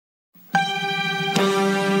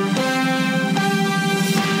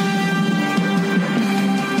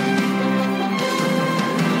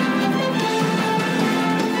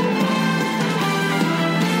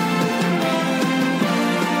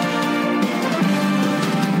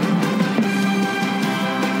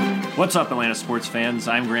What's up, Atlanta sports fans?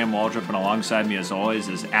 I'm Graham Waldrop, and alongside me, as always,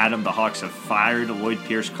 is Adam. The Hawks have fired Lloyd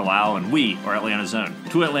Pierce, and we are Atlanta Zone.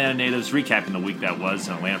 Two Atlanta natives recapping the week that was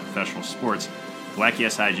in Atlanta professional sports,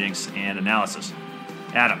 wacky-ass hijinks, and analysis.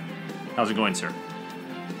 Adam, how's it going, sir?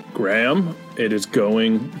 Graham, it is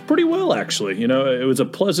going pretty well, actually. You know, it was a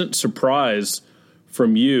pleasant surprise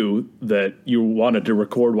from you that you wanted to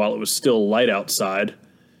record while it was still light outside,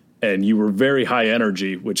 and you were very high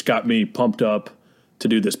energy, which got me pumped up to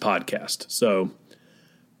do this podcast. So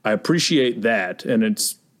I appreciate that. And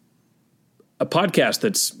it's a podcast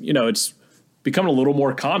that's, you know, it's become a little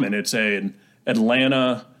more common. It's an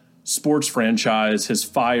Atlanta sports franchise has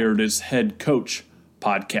fired its head coach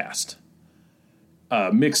podcast.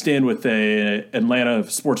 Mixed in with a Atlanta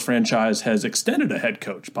sports franchise has extended a head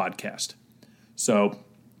coach podcast. So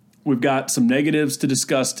we've got some negatives to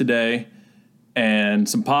discuss today and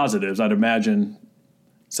some positives. I'd imagine,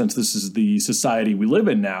 since this is the society we live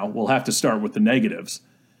in now, we'll have to start with the negatives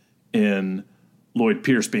in Lloyd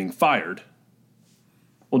Pierce being fired.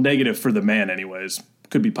 Well, negative for the man anyways.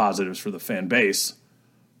 Could be positives for the fan base.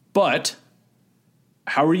 But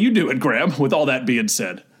how are you doing, Graham, with all that being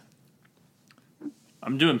said?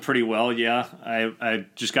 I'm doing pretty well, yeah. I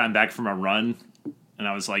just gotten back from a run, and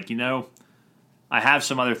I was like, you know, I have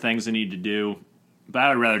some other things I need to do, but I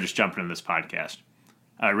would rather just jump into this podcast.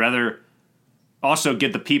 I'd rather also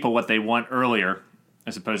get the people what they want earlier,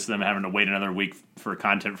 as opposed to them having to wait another week for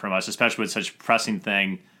content from us, especially with such a pressing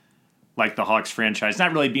thing like the Hawks franchise,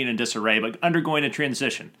 not really being in disarray, but undergoing a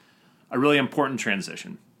transition, a really important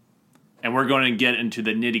transition. And we're going to get into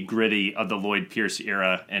the nitty-gritty of the Lloyd Pierce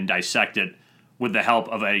era and dissect it with the help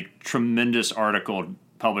of a tremendous article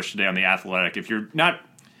published today on The Athletic. If you're not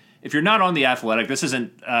on The Athletic, this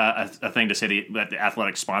isn't a thing to say that The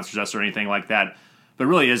Athletic sponsors us or anything like that, but it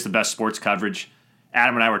really is the best sports coverage.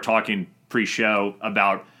 Adam and I were talking pre-show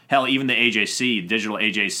about, hell, even the AJC, digital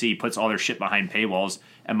AJC, puts all their shit behind paywalls,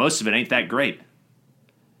 and most of it ain't that great.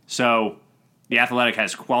 So The Athletic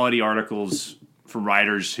has quality articles from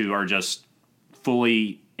writers who are just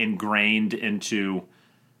fully ingrained into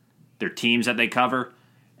their teams that they cover,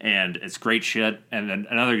 and it's great shit. And then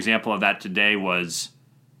another example of that today was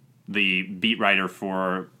the beat writer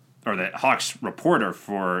or the Hawks reporter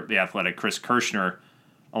for The Athletic, Chris Kirshner,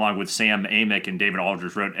 along with Sam Amick and David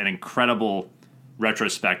Aldridge, wrote an incredible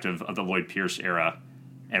retrospective of the Lloyd Pierce era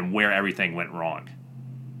and where everything went wrong,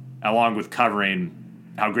 along with covering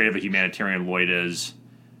how great of a humanitarian Lloyd is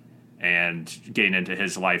and getting into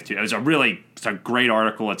his life, too. It's a great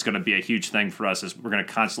article. It's going to be a huge thing for us, as we're going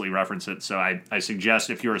to constantly reference it. So I suggest,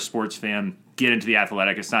 if you're a sports fan, get into The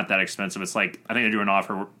Athletic. It's not that expensive. It's like, I think they're doing an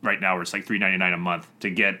offer right now where it's like $3.99 a month to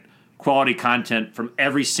get quality content from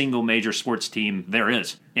every single major sports team there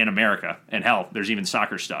is in America. And hell, there's even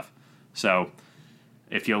soccer stuff. So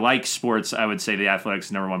if you like sports, I would say The Athletic's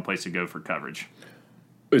the number one place to go for coverage.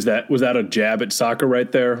 Was that a jab at soccer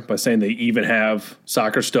right there by saying they even have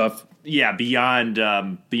soccer stuff? Yeah, beyond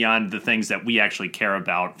the things that we actually care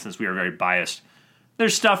about, since we are very biased.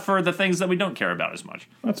 There's stuff for the things that we don't care about as much.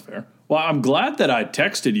 That's fair. Well, I'm glad that I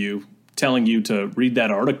texted you telling you to read that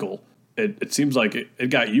article. It seems like it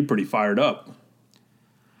got you pretty fired up.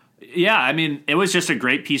 Yeah, I mean, it was just a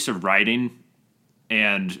great piece of writing,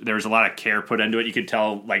 and there was a lot of care put into it. You could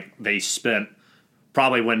tell, like, they spent,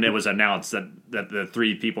 probably when it was announced that the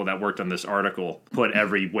three people that worked on this article put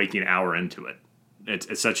every waking hour into it.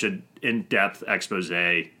 It's such an in-depth expose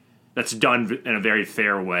that's done in a very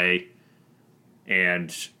fair way,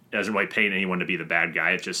 and doesn't really paint anyone to be the bad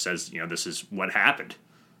guy. It just says, you know, this is what happened.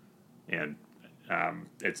 And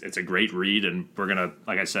it's a great read, and we're going to,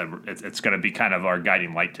 like I said, it's going to be kind of our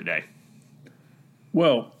guiding light today.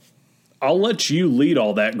 Well, I'll let you lead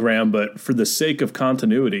all that, Graham, but for the sake of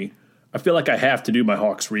continuity, I feel like I have to do my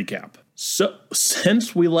Hawks recap. So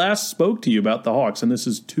since we last spoke to you about the Hawks, and this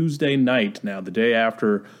is Tuesday night now, the day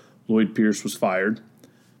after Lloyd Pierce was fired,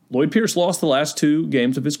 Lloyd Pierce lost the last two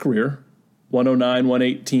games of his career,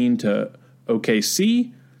 109-118 to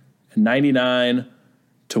OKC, and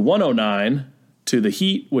 99-109 to the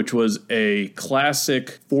Heat, which was a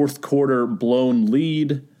classic fourth quarter blown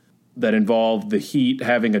lead that involved the Heat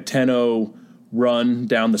having a 10-0 run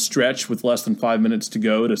down the stretch with less than 5 minutes to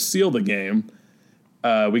go to seal the game.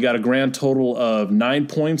 We got a grand total of 9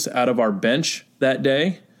 points out of our bench that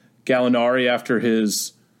day. Gallinari, after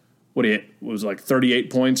his, was like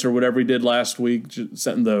 38 points or whatever he did last week,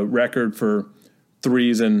 setting the record for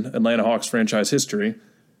threes in Atlanta Hawks franchise history,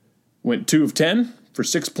 went 2 of 10 for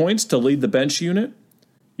 6 points to lead the bench unit.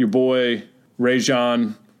 Your boy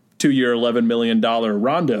Rajon, 2-year, $11 million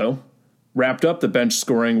Rondo, wrapped up the bench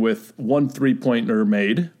scoring with 1 3-pointer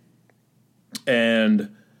made.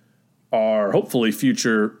 And our hopefully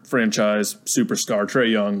future franchise superstar,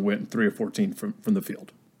 Trae Young, went 3 of 14 from the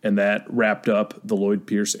field. And that wrapped up the Lloyd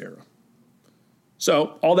Pierce era.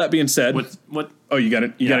 So, all that being said, oh, you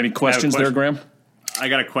got any questions there, Graham? I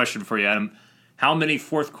got a question for you, Adam. How many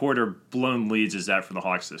fourth quarter blown leads is that for the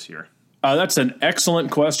Hawks this year? That's an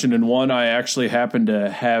excellent question, and one I actually happen to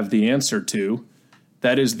have the answer to.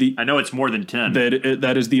 That is I know it's more than 10.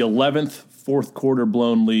 That is the 11th fourth quarter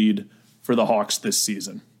blown lead for the Hawks this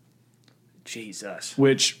season. Jesus.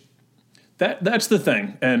 Which, that's the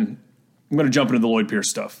thing, and I'm going to jump into the Lloyd Pierce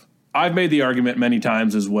stuff. I've made the argument many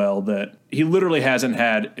times as well that he literally hasn't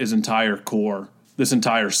had his entire core this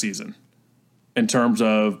entire season in terms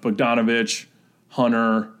of Bogdanovich,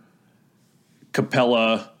 Hunter,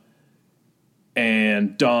 Capella,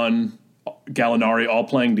 and Dunn, Gallinari all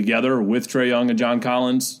playing together with Trae Young and John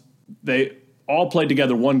Collins. They all played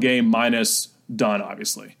together one game minus Dunn,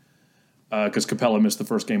 obviously, because Capella missed the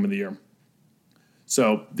first game of the year.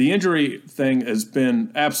 So the injury thing has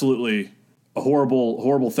been absolutely a horrible,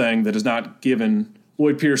 horrible thing that has not given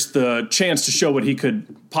Lloyd Pierce the chance to show what he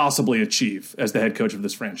could possibly achieve as the head coach of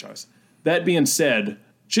this franchise. That being said,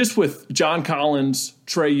 just with John Collins,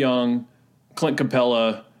 Trae Young, Clint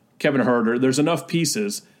Capella, Kevin Huerter, there's enough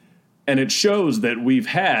pieces, and it shows that we've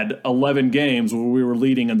had 11 games where we were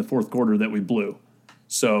leading in the fourth quarter that we blew.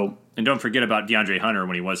 So, and don't forget about DeAndre Hunter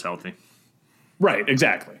when he was healthy. Right,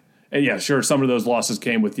 exactly. And yeah, sure, some of those losses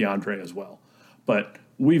came with DeAndre as well. But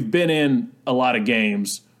we've been in a lot of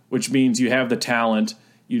games, which means you have the talent.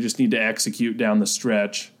 You just need to execute down the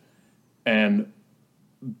stretch. And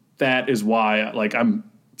that is why, I'm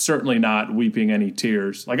certainly not weeping any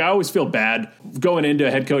tears. I always feel bad going into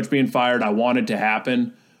a head coach being fired. I want it to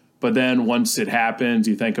happen. But then once it happens,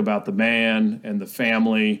 you think about the man and the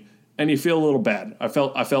family, and you feel a little bad. I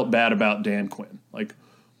felt bad about Dan Quinn.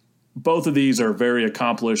 Both of these are very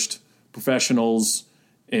accomplished professionals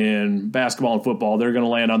in basketball and football. They're going to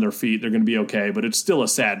land on their feet. They're going to be okay, but it's still a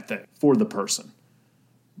sad thing for the person.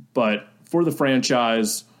 But for the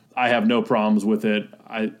franchise, I have no problems with it.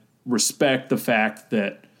 I respect the fact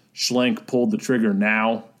that Schlenk pulled the trigger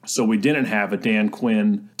now, so we didn't have a Dan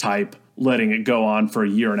Quinn type letting it go on for a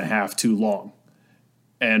year and a half too long.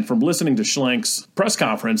 And from listening to Schlenk's press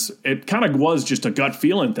conference, it kind of was just a gut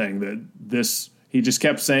feeling thing that he just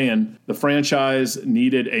kept saying the franchise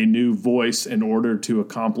needed a new voice in order to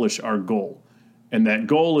accomplish our goal. And that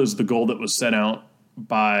goal is the goal that was set out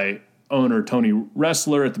by owner Tony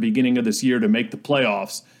Ressler at the beginning of this year to make the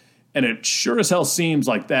playoffs. And it sure as hell seems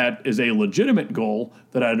like that is a legitimate goal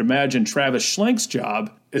that I'd imagine Travis Schlenk's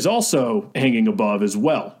job is also hanging above as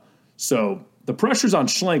well. So the pressure's on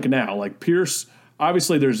Schlenk now. Pierce,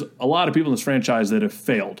 obviously there's a lot of people in this franchise that have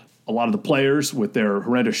failed. A lot of the players with their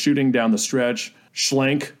horrendous shooting down the stretch.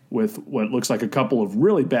 Schlenk with what looks like a couple of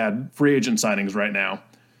really bad free agent signings right now.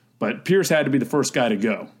 But Pierce had to be the first guy to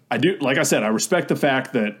go. Like I said, I respect the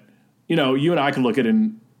fact that, you and I can look at it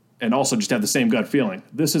and also just have the same gut feeling.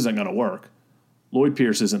 This isn't going to work. Lloyd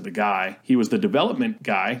Pierce isn't the guy. He was the development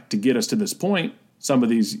guy to get us to this point. Some of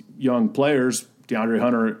these young players, DeAndre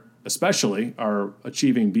Hunter especially, are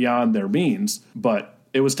achieving beyond their means. But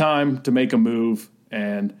it was time to make a move,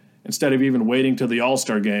 and instead of even waiting till the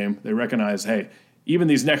All-Star game, they recognize, hey, even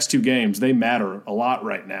these next two games, they matter a lot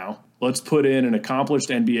right now. Let's put in an accomplished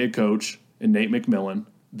NBA coach in Nate McMillan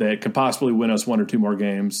that could possibly win us one or two more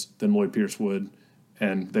games than Lloyd Pierce would.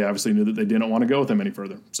 And they obviously knew that they didn't want to go with him any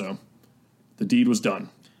further. So the deed was done.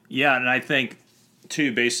 Yeah, and I think,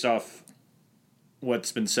 too, based off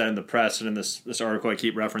what's been said in the press and in this article I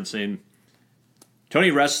keep referencing,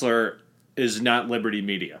 Tony Ressler is not Liberty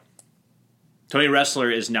Media. Tony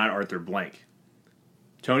Ressler is not Arthur Blank.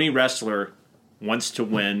 Tony Ressler wants to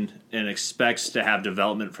win and expects to have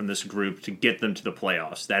development from this group to get them to the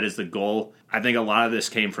playoffs. That is the goal. I think a lot of this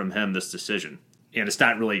came from him, this decision. And it's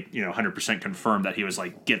not really, 100% confirmed that he was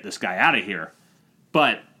get this guy out of here.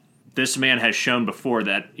 But this man has shown before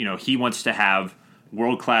that, he wants to have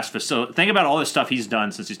world-class facility. Think about all the stuff he's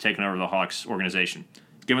done since he's taken over the Hawks organization.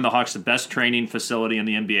 Given the Hawks the best training facility in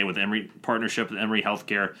the NBA with Emory partnership with Emory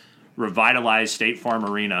Healthcare, revitalized State Farm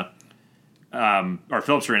Arena, or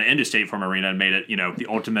Phillips Arena into State Farm Arena and made it, the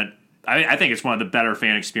ultimate. I think it's one of the better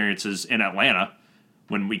fan experiences in Atlanta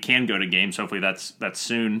when we can go to games. Hopefully that's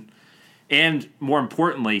soon. And more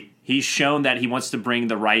importantly, he's shown that he wants to bring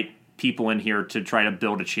the right people in here to try to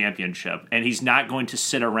build a championship. And he's not going to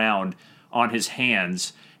sit around on his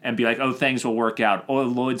hands and be like, oh, things will work out. Oh,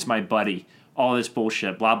 Lloyd's my buddy. All this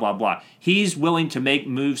bullshit, blah, blah, blah. He's willing to make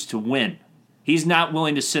moves to win. He's not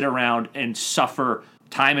willing to sit around and suffer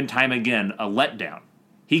time and time again a letdown.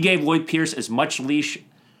 He gave Lloyd Pierce as much leash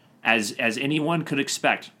as anyone could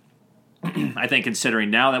expect. I think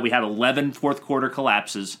considering now that we have 11 fourth quarter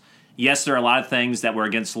collapses, yes, there are a lot of things that were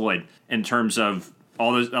against Lloyd in terms of a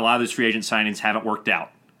lot of those free agent signings haven't worked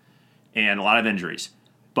out and a lot of injuries.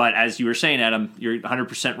 But as you were saying, Adam, you're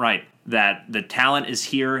 100% right that the talent is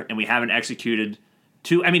here and we haven't executed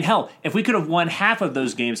hell, if we could have won half of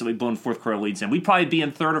those games that we've blown fourth quarter leads in, we'd probably be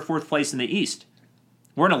in third or fourth place in the East.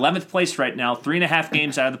 We're in 11th place right now, 3.5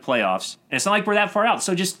 games out of the playoffs. And it's not like we're that far out.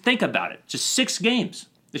 So just think about it. Just 6 games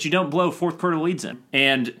that you don't blow fourth quarter leads in.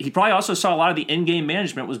 And he probably also saw a lot of the in-game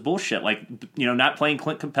management was bullshit, like, not playing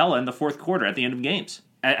Clint Capella in the fourth quarter at the end of games.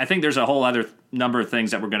 I think there's a whole other number of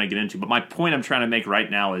things that we're going to get into. But my point I'm trying to make right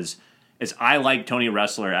now is I like Tony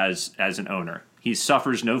Ressler as an owner. He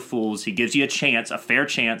suffers no fools. He gives you a chance, a fair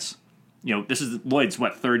chance. This is Lloyd's,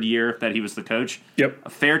 third year that he was the coach? Yep. A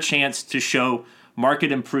fair chance to show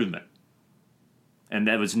market improvement. And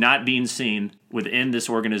that was not being seen within this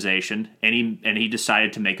organization, and he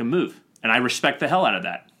decided to make a move. And I respect the hell out of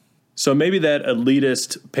that. So maybe that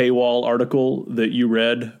elitist paywall article that you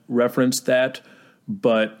read referenced that,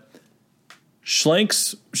 but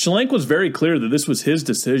Schlenk was very clear that this was his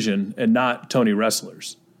decision and not Tony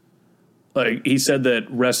Ressler's. Like, he said that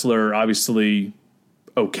Ressler obviously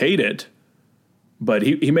okayed it, but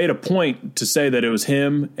he made a point to say that it was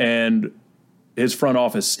him and his front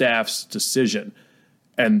office staff's decision.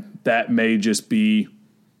 And that may just be,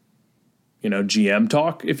 GM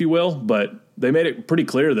talk, if you will, but they made it pretty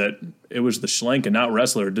clear that it was the Schlenk and not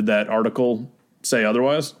Ressler. Did that article say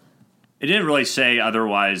otherwise? It didn't really say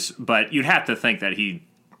otherwise, but you'd have to think that he,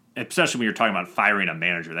 especially when you're talking about firing a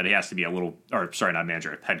manager, that he has to be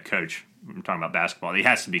head coach. I'm talking about basketball. He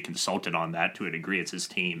has to be consulted on that to a degree. It's his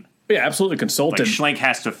team. Yeah, absolutely consulted. Like, Schlenk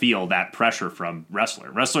has to feel that pressure from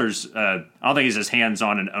Ressler. Ressler's, I don't think he's as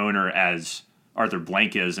hands-on an owner as Arthur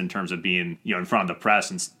Blank is in terms of being, in front of the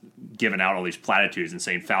press and giving out all these platitudes and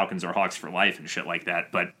saying Falcons are Hawks for life and shit like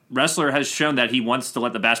that. But Ressler has shown that he wants to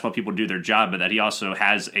let the basketball people do their job, but that he also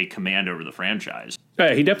has a command over the franchise.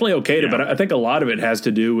 Yeah, he definitely okayed it, but I think a lot of it has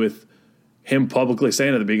to do with him publicly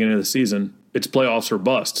saying at the beginning of the season, it's playoffs or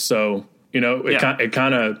bust. So, it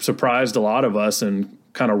kind of surprised a lot of us and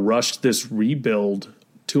kind of rushed this rebuild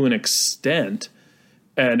to an extent.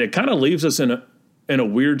 And it kind of leaves us in a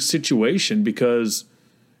weird situation because,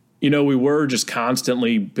 we were just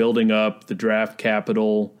constantly building up the draft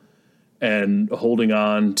capital and holding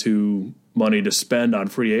on to money to spend on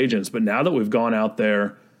free agents. But now that we've gone out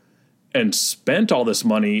there and spent all this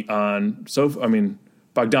money on,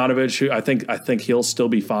 Bogdanovich, who I think he'll still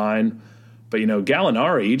be fine. But,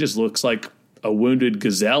 Gallinari, he just looks like a wounded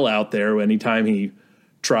gazelle out there anytime he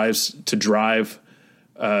tries to drive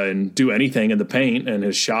and do anything in the paint. And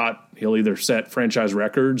his shot, he'll either set franchise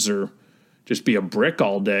records or just be a brick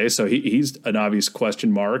all day. So he's an obvious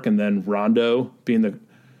question mark. And then Rondo being the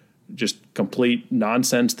just complete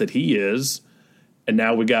nonsense that he is. And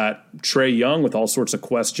now we got Trae Young with all sorts of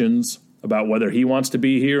questions about whether he wants to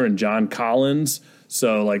be here, and John Collins.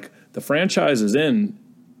 So, the franchise is in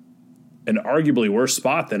an arguably worse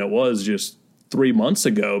spot than it was just 3 months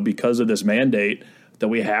ago because of this mandate that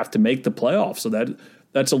we have to make the playoffs. So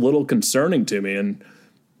that's a little concerning to me. And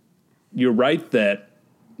you're right that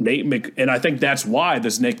and I think that's why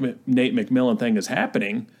this Nate McMillan thing is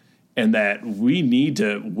happening, and that we need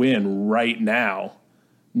to win right now,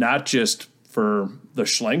 not just for the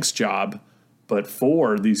Schlenk's job, but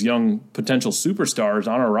for these young potential superstars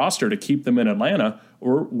on our roster to keep them in Atlanta,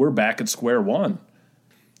 or we're back at square one.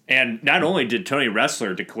 And not only did Tony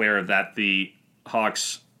Ressler declare that the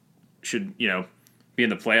Hawks should, be in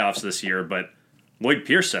the playoffs this year, but Lloyd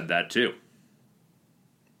Pierce said that too.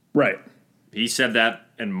 Right. He said that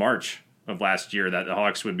in March of last year, that the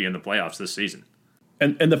Hawks would be in the playoffs this season.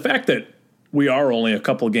 And the fact that we are only a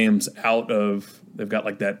couple games out of, they've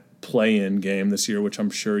got that play-in game this year, which I'm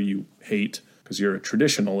sure you hate because you're a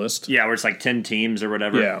traditionalist. Yeah, where it's 10 teams or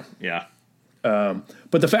whatever. Yeah.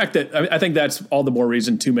 But the fact that I think that's all the more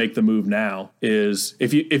reason to make the move now is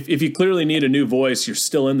if you clearly need a new voice, you're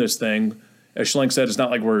still in this thing. As Schlenk said, it's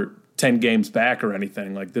not like we're 10 games back or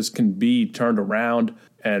anything. This can be turned around.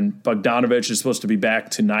 And Bogdanovich is supposed to be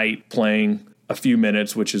back tonight playing a few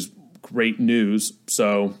minutes, which is great news.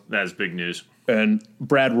 So that is big news. And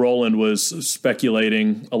Brad Rowland was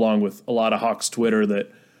speculating, along with a lot of Hawks Twitter,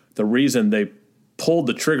 that the reason they pulled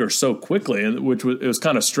the trigger so quickly, and it was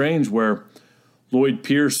kind of strange, where Lloyd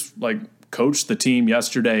Pierce coached the team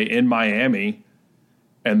yesterday in Miami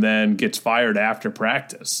and then gets fired after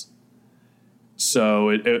practice.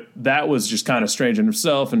 So that was just kind of strange in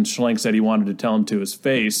itself, and Schlenk said he wanted to tell him to his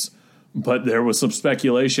face, but there was some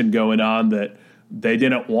speculation going on that they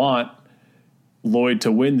didn't want Lloyd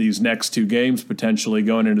to win these next two games, potentially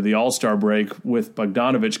going into the All-Star break with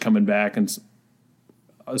Bogdanovich coming back and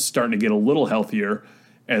starting to get a little healthier,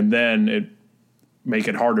 and then make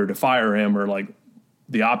it harder to fire him, or like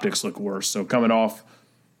the optics look worse. So coming off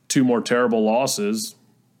two more terrible losses,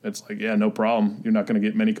 it's like, yeah, no problem. You're not going to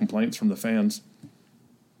get many complaints from the fans.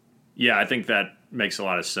 Yeah, I think that makes a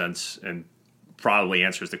lot of sense and probably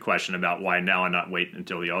answers the question about why now and not wait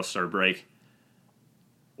until the All-Star break.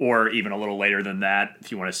 Or even a little later than that,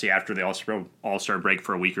 if you want to see after the All-Star break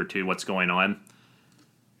for a week or two what's going on.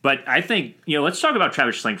 But I think, let's talk about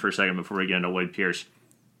Travis Schlenk for a second before we get into Lloyd Pierce.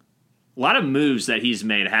 A lot of moves that he's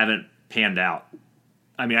made haven't panned out.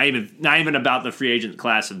 I mean, not even about the free agent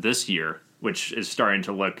class of this year, which is starting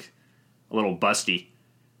to look a little busty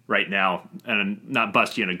right now. And not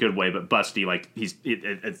busty in a good way, but busty like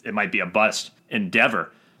it might be a bust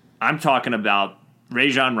endeavor. I'm talking about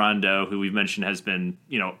Rajon Rondo, who we've mentioned has been,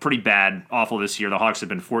 pretty bad, awful this year. The Hawks have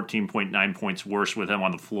been 14.9 points worse with him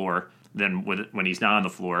on the floor than when he's not on the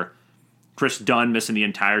floor. Chris Dunn missing the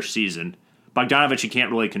entire season. Bogdanovich you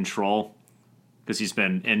can't really control because he's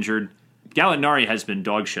been injured. Gallinari has been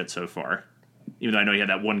dog shit so far, even though I know he had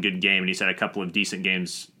that one good game and he's had a couple of decent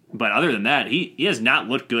games. But other than that, he has not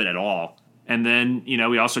looked good at all. And then,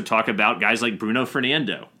 we also talk about guys like Bruno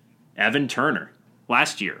Fernando, Evan Turner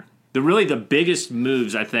last year. The biggest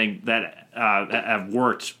moves, I think, that have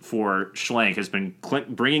worked for Schlenk has been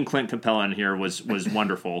bringing Clint Capella in here was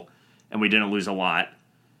wonderful, and we didn't lose a lot.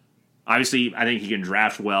 Obviously, I think he can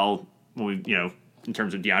draft well, in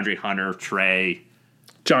terms of DeAndre Hunter, Trey,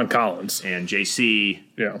 John Collins, and JC.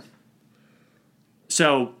 Yeah.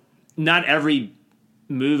 So not every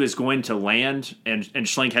move is going to land, and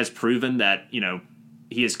Schlenk has proven that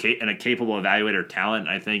he is a capable evaluator of talent.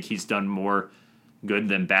 I think he's done more good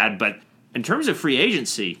than bad. But in terms of free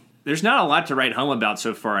agency, there's not a lot to write home about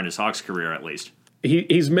so far in his Hawks career, at least.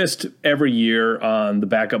 He's missed every year on the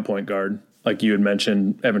backup point guard. Like you had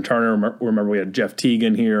mentioned, Evan Turner, remember we had Jeff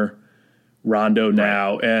Teagan here, Rondo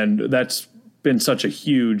now, right. And that's been such a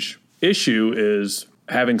huge issue, is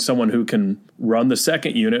having someone who can run the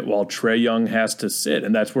second unit while Trae Young has to sit.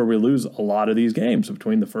 And that's where we lose a lot of these games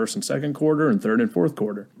between the first and second quarter and third and fourth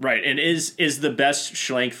quarter. Right. And is the best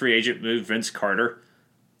Schlenk free agent move Vince Carter,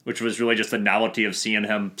 which was really just the novelty of seeing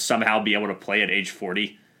him somehow be able to play at age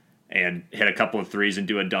 40 and hit a couple of threes and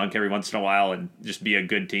do a dunk every once in a while and just be a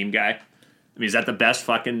good team guy? I mean, is that the best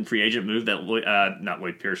fucking free agent move that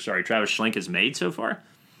Travis Schlenk has made so far?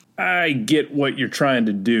 I get what you're trying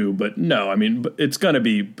to do, but no, I mean, it's going to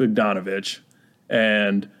be Bogdanovich,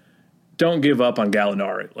 and don't give up on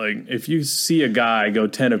Gallinari. Like, if you see a guy go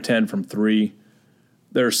 10 of 10 from three,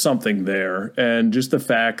 there's something there. And just the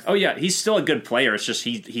fact... Oh, yeah, he's still a good player. It's just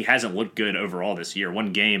he hasn't looked good overall this year.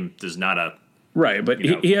 One game does not a... Right, but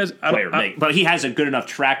he has... But he has a good enough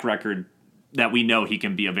track record that we know he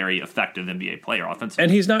can be a very effective NBA player offensively.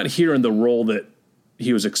 And he's not here in the role that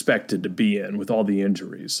he was expected to be in with all the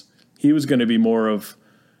injuries. He was going to be more of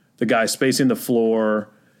the guy spacing the floor,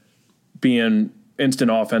 being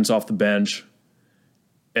instant offense off the bench,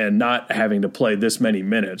 and not having to play this many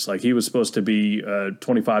minutes. Like, he was supposed to be a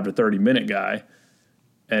 25 to 30-minute guy,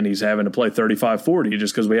 and he's having to play 35, 40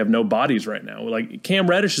 just because we have no bodies right now. Like, Cam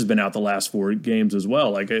Reddish has been out the last 4 games as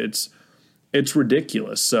well. Like, it's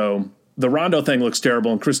ridiculous. So the Rondo thing looks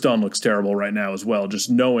terrible, and Chris Dunn looks terrible right now as well,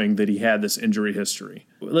 just knowing that he had this injury history.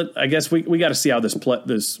 I guess we got to see how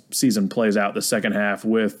this season plays out the second half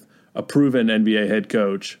with a proven NBA head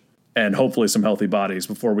coach and hopefully some healthy bodies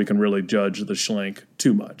before we can really judge the Schlenk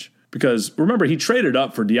too much. Because remember, he traded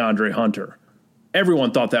up for DeAndre Hunter.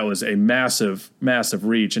 Everyone thought that was a massive, massive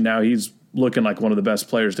reach, and now he's looking like one of the best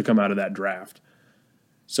players to come out of that draft.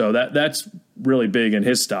 So that's really big in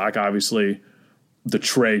his stock. Obviously, the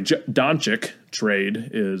Doncic trade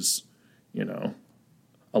is,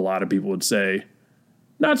 a lot of people would say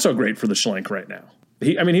not so great for the Schlenk right now.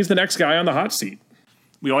 He's the next guy on the hot seat.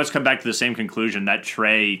 We always come back to the same conclusion that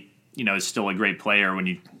Trae, is still a great player when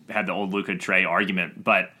you had the old Luka Trae argument,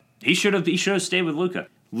 but he should have stayed with Luka.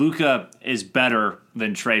 Luka is better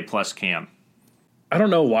than Trae plus Cam. I don't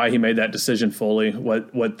know why he made that decision fully,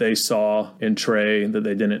 what they saw in Trae that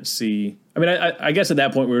they didn't see. I guess at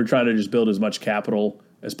that point we were trying to just build as much capital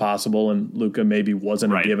as possible, and Luka maybe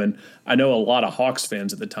wasn't a given. I know a lot of Hawks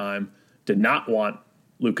fans at the time did not want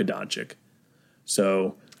Luka Doncic.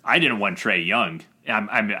 So I didn't want Trae Young.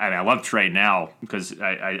 I love Trae now because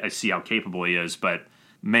I see how capable he is, but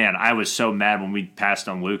man, I was so mad when we passed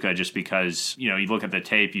on Luka just because, you look at the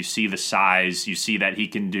tape, you see the size, you see that he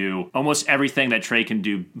can do almost everything that Trae can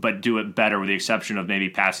do, but do it better with the exception of maybe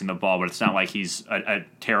passing the ball. But it's not like he's a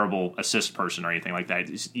terrible assist person or anything like that.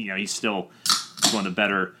 He's still He's one of the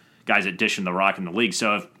better guys at dishing the rock in the league.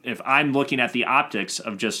 So if I'm looking at the optics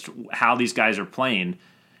of just how these guys are playing,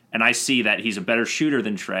 and I see that he's a better shooter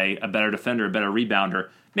than Trey, a better defender, a better rebounder,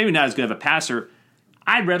 maybe not as good of a passer,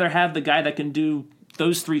 I'd rather have the guy that can do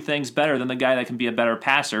those three things better than the guy that can be a better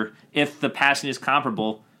passer if the passing is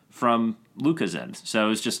comparable from Luka's end.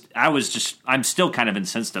 So I'm still kind of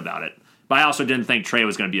incensed about it. But I also didn't think Trey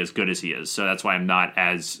was going to be as good as he is, so that's why I'm not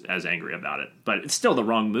as angry about it. But it's still the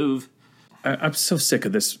wrong move. I'm so sick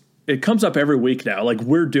of this. It comes up every week now. Like,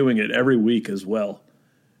 we're doing it every week as well.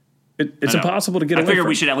 It's impossible to get away from. I figure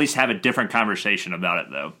we should at least have a different conversation about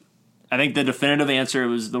it, though. I think the definitive answer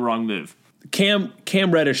was the wrong move. Cam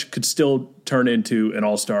Reddish could still turn into an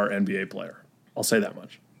all-star NBA player. I'll say that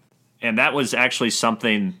much. And that was actually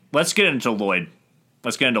something. Let's get into Lloyd.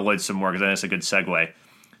 Let's get into Lloyd some more because that's a good segue.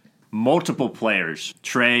 Multiple players,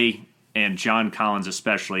 Trey and John Collins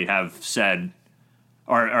especially, have said,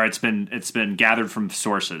 or it's been gathered from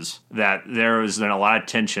sources that there has been a lot of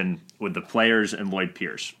tension with the players and Lloyd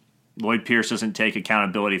Pierce. Lloyd Pierce doesn't take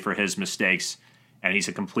accountability for his mistakes, and he's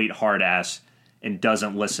a complete hard ass and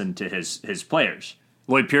doesn't listen to his players.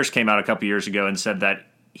 Lloyd Pierce came out a couple years ago and said that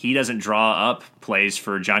he doesn't draw up plays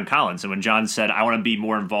for John Collins. And when John said, I want to be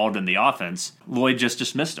more involved in the offense, Lloyd just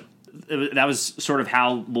dismissed him. That was sort of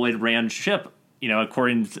how Lloyd ran ship,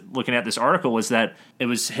 according to looking at this article, was that it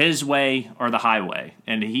was his way or the highway.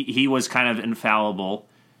 And he was kind of infallible,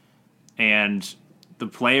 and the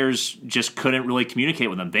players just couldn't really communicate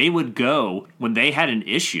with him. They would go, when they had an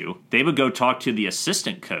issue, they would go talk to the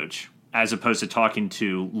assistant coach as opposed to talking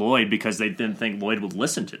to Lloyd because they didn't think Lloyd would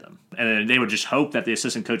listen to them. And then they would just hope that the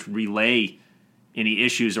assistant coach would relay any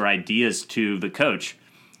issues or ideas to the coach.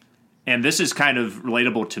 And this is kind of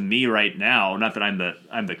relatable to me right now. Not that I'm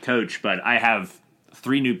the coach, but I have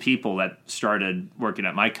 3 new people that started working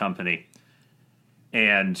at my company.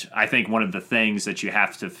 And I think one of the things that you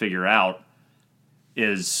have to figure out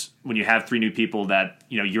is when you have 3 new people that,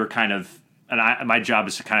 you're kind of, and my job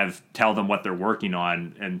is to kind of tell them what they're working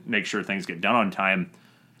on and make sure things get done on time.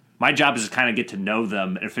 My job is to kind of get to know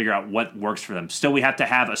them and figure out what works for them. Still, we have to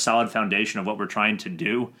have a solid foundation of what we're trying to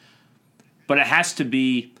do, but it has to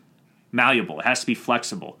be malleable. It has to be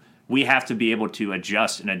flexible. We have to be able to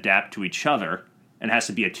adjust and adapt to each other, and it has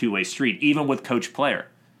to be a two-way street, even with coach-player.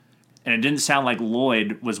 And it didn't sound like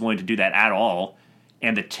Lloyd was willing to do that at all,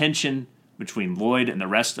 and the tension between Lloyd and the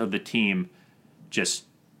rest of the team just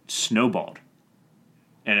snowballed.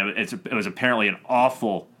 And it was apparently an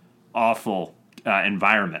awful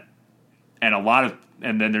environment.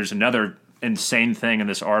 And then there's another insane thing in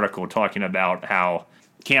this article talking about how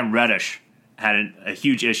Cam Reddish had a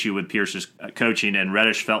huge issue with Pierce's coaching, and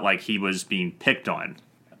Reddish felt like he was being picked on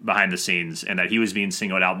behind the scenes and that he was being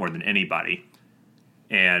singled out more than anybody.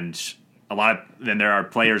 And then there are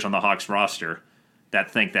players on the Hawks roster that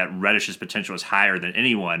think that Reddish's potential is higher than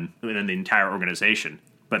anyone within the entire organization,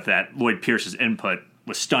 but that Lloyd Pierce's input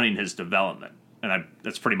was stunning his development. And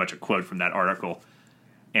that's pretty much a quote from that article.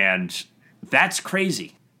 And that's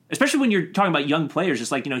crazy, especially when you're talking about young players.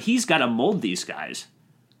 It's like, he's got to mold these guys.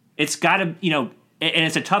 It's got to, and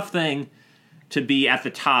it's a tough thing to be at the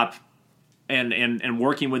top and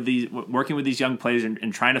working with these young players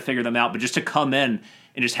and trying to figure them out. But just to come in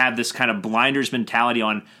and just have this kind of blinders mentality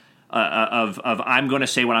on of I'm going to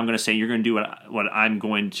say what I'm going to say, you're going to do what I'm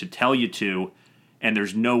going to tell you to, and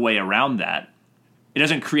there's no way around that. It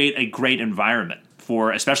doesn't create a great environment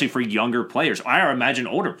especially for younger players. I imagine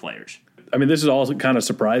older players. I mean, this is all kind of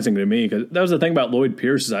surprising to me because that was the thing about Lloyd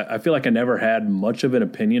Pierce is I feel like I never had much of an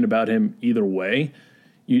opinion about him either way.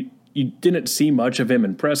 You didn't see much of him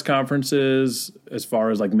in press conferences as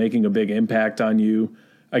far as like making a big impact on you.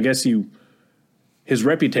 I guess his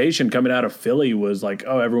reputation coming out of Philly was like,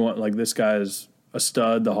 oh, everyone, like, this guy's a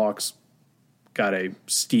stud. The Hawks got a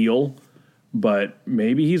steal, but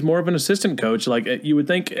maybe he's more of an assistant coach. Like, you would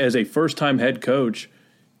think as a first-time head coach,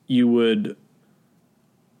 you would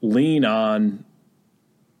lean on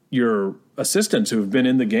your assistants who have been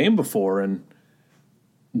in the game before and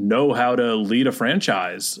know how to lead a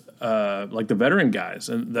franchise, like the veteran guys.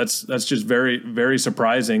 And that's just very, very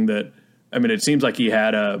surprising that, I mean, it seems like he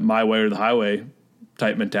had a my way or the highway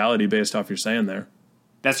type mentality based off you're saying there.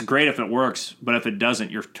 That's great if it works, but if it doesn't,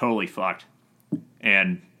 you're totally fucked.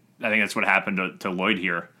 And I think that's what happened to Lloyd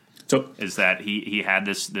here. So is that he had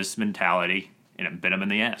this mentality and it bit him in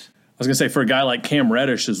the ass. I was going to say, for a guy like Cam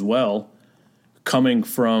Reddish as well, coming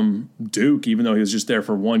from Duke, even though he was just there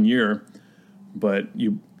for 1 year, but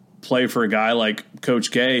you play for a guy like Coach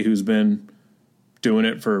K, who's been doing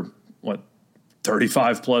it for,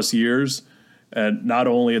 35 plus years, and not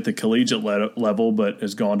only at the collegiate level, but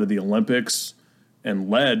has gone to the Olympics, and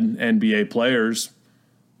led NBA players.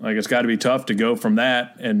 Like, it's got to be tough to go from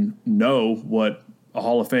that and know what a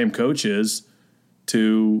Hall of Fame coach is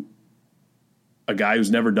to a guy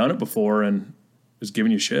who's never done it before and is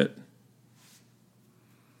giving you shit.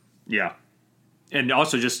 Yeah. And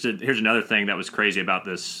also here's another thing that was crazy about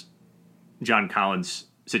this John Collins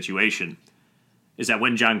situation is that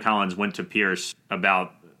when John Collins went to Pierce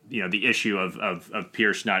about, the issue of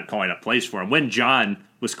Pierce not calling up plays for him, when John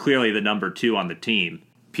was clearly the number 2 on the team,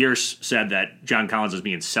 Pierce said that John Collins was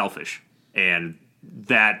being selfish, and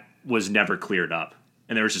that was never cleared up.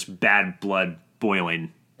 And there was just bad blood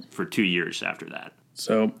boiling for 2 years after that.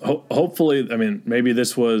 So hopefully, maybe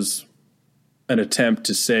this was an attempt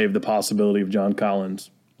to save the possibility of John Collins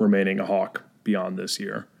remaining a Hawk beyond this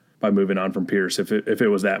year by moving on from Pierce if it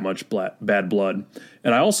was that much bad blood.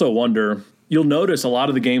 And I also wonder, you'll notice a lot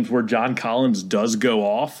of the games where John Collins does go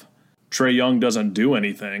off, Trae Young doesn't do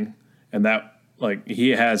anything, and that, like, he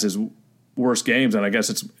has his worst games, and I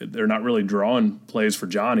guess they're not really drawing plays for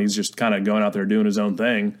John. He's just kind of going out there doing his own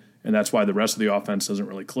thing, and that's why the rest of the offense doesn't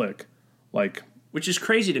really click. Which is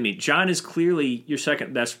crazy to me. John is clearly your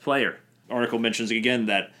second best player. Article mentions again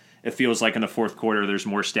that it feels like in the fourth quarter there's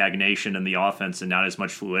more stagnation in the offense and not as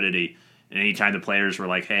much fluidity. And anytime the players were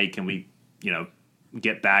like, hey, can we,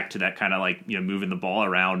 get back to that kind of moving the ball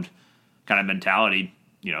around kind of mentality,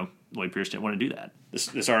 Lloyd Pierce didn't want to do that.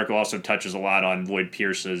 This article also touches a lot on Lloyd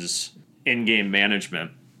Pierce's in-game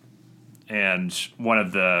management. And one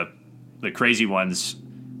of the crazy ones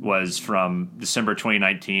was from December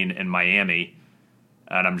 2019 in Miami.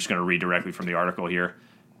 And I'm just going to read directly from the article here.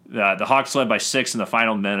 The Hawks led by 6 in the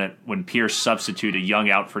final minute when Pierce substituted Young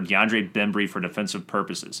out for DeAndre Bembry for defensive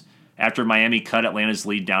purposes. After Miami cut Atlanta's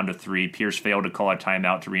lead down to 3, Pierce failed to call a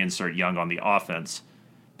timeout to reinsert Young on the offense.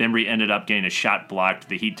 Bembry ended up getting a shot blocked.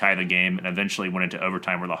 The Heat tied the game and eventually went into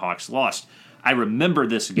overtime where the Hawks lost. I remember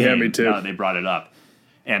this game. Yeah, me too. Now that they brought it up.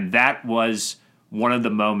 And that was one of the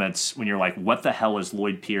moments when you're like, what the hell is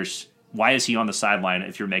Lloyd Pierce? Why is he on the sideline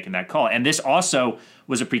if you're making that call? And this also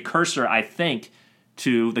was a precursor, I think,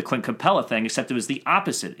 to the Clint Capella thing, except it was the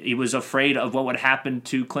opposite. He was afraid of what would happen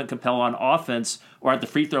to Clint Capella on offense or at the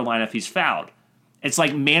free throw line if he's fouled. It's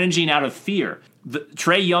like managing out of fear.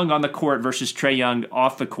 Trae Young on the court versus Trae Young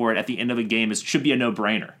off the court at the end of a game should be a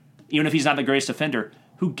no-brainer. Even if he's not the greatest defender,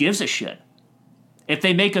 who gives a shit? If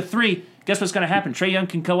they make a 3, guess what's going to happen? Trae Young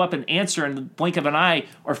can go up and answer in the blink of an eye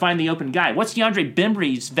or find the open guy. What's DeAndre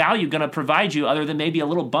Bembry's value going to provide you other than maybe a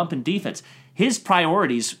little bump in defense? His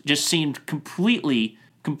priorities just seemed completely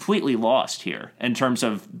lost here in terms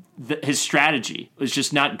of his strategy. It was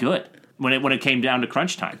just not good when it came down to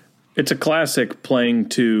crunch time. It's a classic playing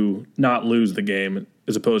to not lose the game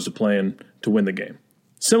as opposed to playing to win the game.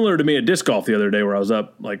 Similar to me at disc golf the other day where I was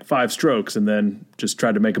up like 5 strokes and then just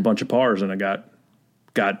tried to make a bunch of pars and I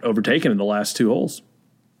got overtaken in the last 2 holes.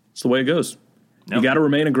 It's the way it goes. Nope. You got to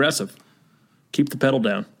remain aggressive. Keep the pedal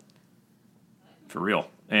down. For real.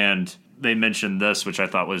 And they mentioned this, which I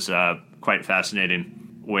thought was quite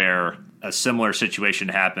fascinating, where a similar situation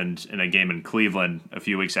happened in a game in Cleveland a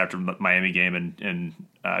few weeks after the Miami game in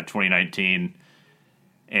 2019.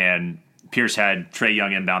 And Pierce had Trae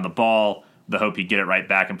Young inbound the ball, the hope he'd get it right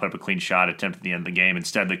back and put up a clean shot attempt at the end of the game.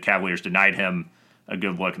 Instead, the Cavaliers denied him a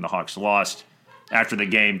good look, and the Hawks lost. After the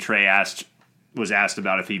game, Trae was asked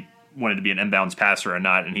about if he wanted to be an inbounds passer or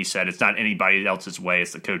not, and he said, it's not anybody else's way,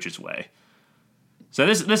 it's the coach's way. So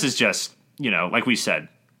this is just, like we said,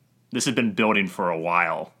 this has been building for a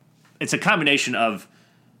while. It's a combination of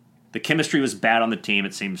the chemistry was bad on the team,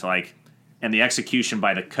 it seems like, and the execution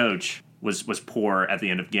by the coach was poor at the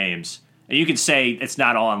end of games. And you can say it's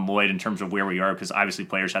not all on Lloyd in terms of where we are, because obviously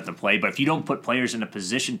players have to play, but if you don't put players in a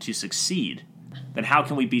position to succeed, then how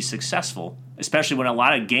can we be successful? Especially when a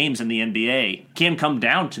lot of games in the NBA can come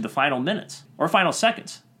down to the final minutes or final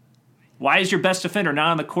seconds. Why is your best defender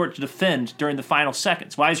not on the court to defend during the final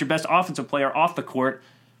seconds? Why is your best offensive player off the court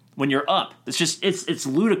when you're up? It's just it's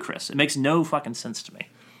ludicrous. It makes no fucking sense to me.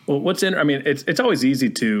 Well, it's always easy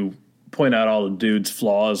to point out all the dude's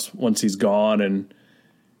flaws once he's gone, and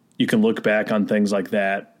you can look back on things like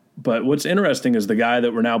that. But what's interesting is the guy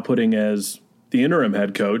that we're now putting as the interim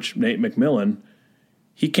head coach, Nate McMillan.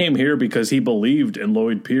 He came here because he believed in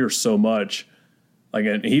Lloyd Pierce so much.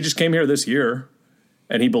 And he just came here this year,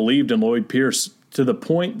 and he believed in Lloyd Pierce to the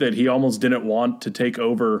point that he almost didn't want to take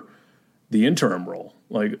over the interim role.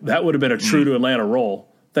 That would have been a true to Atlanta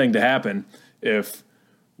role thing to happen if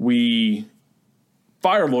we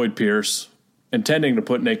fire Lloyd Pierce, intending to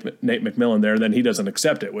put Nate McMillan there, and then he doesn't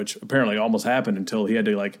accept it, which apparently almost happened until he had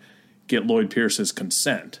to get Lloyd Pierce's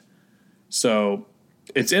consent. So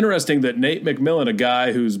It's interesting that Nate McMillan, a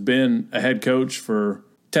guy who's been a head coach for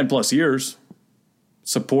 10 plus years,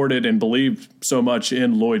 supported and believed so much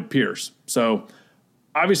in Lloyd Pierce. So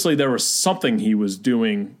obviously there was something he was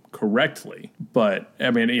doing correctly, but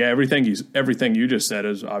I mean, yeah, everything you just said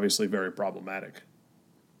is obviously very problematic.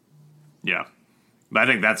 Yeah. But I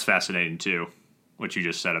think that's fascinating too, what you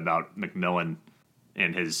just said about McMillan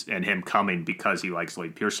and him coming because he likes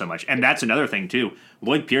Lloyd Pierce so much. And that's another thing too.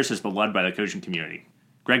 Lloyd Pierce is beloved by the coaching community.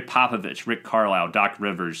 Greg Popovich, Rick Carlisle, Doc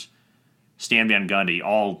Rivers, Stan Van Gundy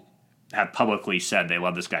all have publicly said they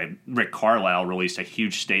love this guy. Rick Carlisle released a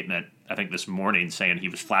huge statement, I think this morning, saying he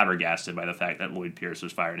was flabbergasted by the fact that Lloyd Pierce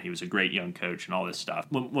was fired and he was a great young coach and all this stuff.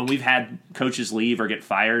 When we've had coaches leave or get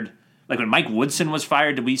fired, like when Mike Woodson was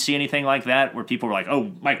fired, did we see anything like that where people were like,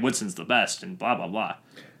 oh, Mike Woodson's the best and blah, blah, blah?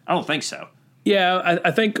 I don't think so. Yeah,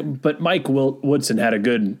 I think, but Mike Woodson had a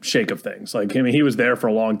good shake of things. Like, I mean, he was there for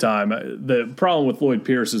a long time. The problem with Lloyd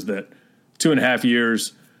Pierce is that 2.5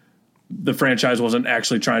 years, the franchise wasn't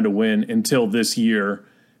actually trying to win until this year,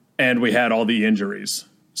 and we had all the injuries.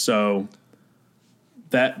 So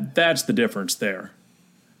that's the difference there.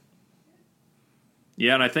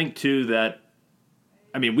 Yeah, and I think, too, that,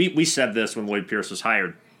 I mean, we said this when Lloyd Pierce was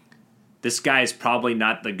hired. This guy is probably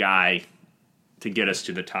not the guy to get us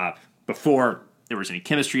to the top. Before there was any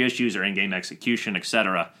chemistry issues or in-game execution,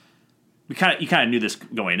 etc., you kind of knew this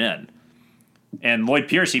going in. And Lloyd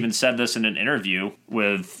Pierce even said this in an interview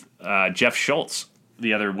with Jeff Schultz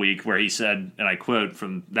the other week, where he said, and I quote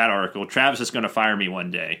from that article, "Travis is going to fire me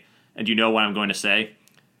one day. And do you know what I'm going to say?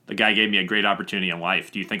 The guy gave me a great opportunity in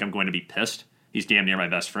life. Do you think I'm going to be pissed? He's damn near my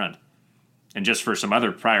best friend." And just for some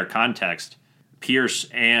other prior context, Pierce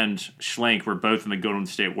and Schlenk were both in the Golden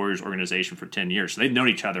State Warriors organization for 10 years. So they've known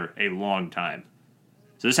each other a long time.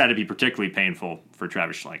 So this had to be particularly painful for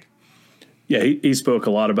Travis Schlenk. Yeah, he spoke a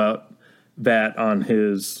lot about that on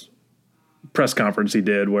his press conference he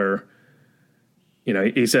did, where, you know,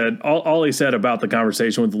 he said all he said about the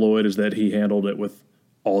conversation with Lloyd is that he handled it with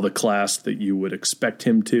all the class that you would expect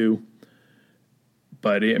him to.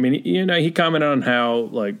 But, I mean, you know, he commented on how,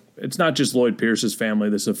 like, it's not just Lloyd Pierce's family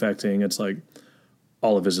this is affecting. It's like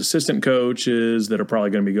all of his assistant coaches that are probably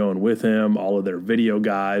going to be going with him, all of their video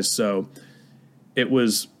guys. So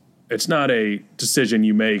it's not a decision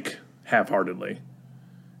you make half-heartedly.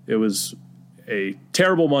 It was a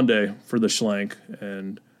terrible Monday for the Schlenk,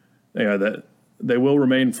 and you know, that they will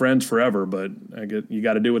remain friends forever, but you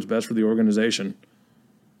got to do what's best for the organization.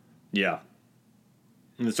 Yeah.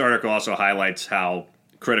 And this article also highlights how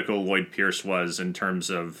critical Lloyd Pierce was in terms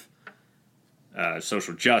of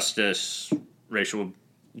social justice, racial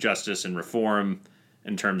justice and reform,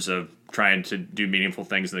 in terms of trying to do meaningful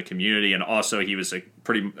things in the community. And also he was a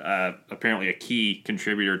pretty apparently a key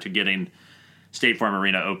contributor to getting State Farm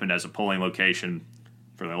Arena opened as a polling location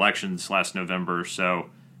for the elections last November. So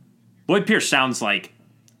Lloyd Pierce sounds like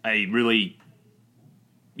a really,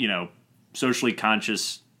 you know, socially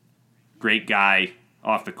conscious, great guy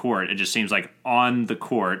off the court. It just seems like on the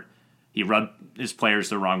court, he rubbed his players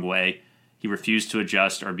the wrong way. He refused to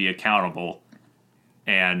adjust or be accountable,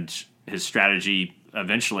 and his strategy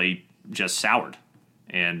eventually just soured,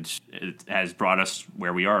 and it has brought us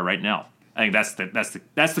where we are right now. I think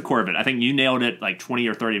that's the core of it. I think you nailed it like 20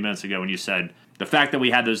 or 30 minutes ago when you said the fact that we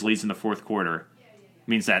had those leads in the fourth quarter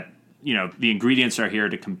means that, you know, the ingredients are here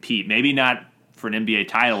to compete. Maybe not for an NBA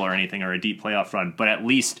title or anything or a deep playoff run, but at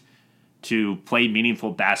least to play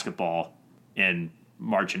meaningful basketball in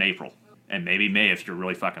March and April, and maybe May if you're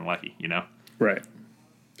really fucking lucky, you know? Right.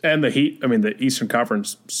 And the Heat, I mean, the Eastern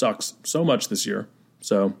Conference sucks so much this year,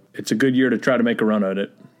 so it's a good year to try to make a run at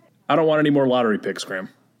it. I don't want any more lottery picks, Graham.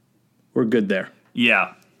 We're good there.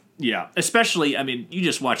 Yeah. Especially, I mean, you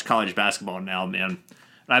just watch college basketball now, man. And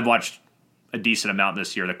I've watched a decent amount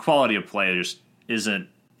this year. The quality of play just isn't,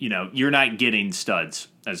 you know, you're not getting studs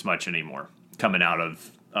as much anymore coming out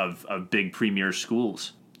of big premier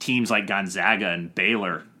schools. Teams like Gonzaga and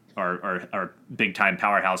Baylor are big-time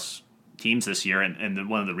powerhouse teams this year, and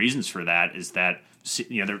one of the reasons for that is that,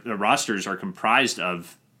 you know, their rosters are comprised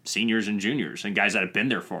of seniors and juniors and guys that have been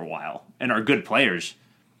there for a while and are good players.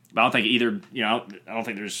 But I don't think I don't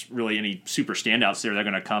think there's really any super standouts there that are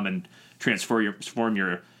going to come and transform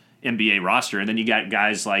your NBA roster. And then you got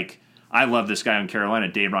guys like, I love this guy in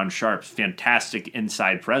Carolina, Day'Ron Sharp, fantastic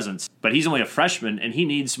inside presence, but he's only a freshman and he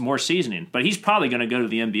needs more seasoning. But he's probably going to go to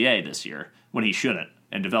the NBA this year when he shouldn't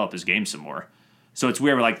and develop his game some more. So it's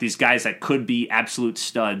weird, like these guys that could be absolute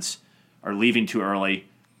studs are leaving too early,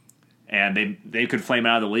 and they could flame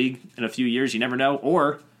out of the league in a few years. You never know,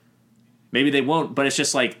 or maybe they won't. But it's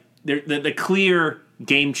just like the clear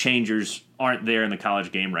game changers aren't there in the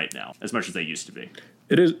college game right now as much as they used to be.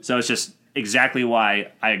 It is. So it's just exactly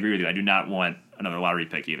why I agree with you. I do not want another lottery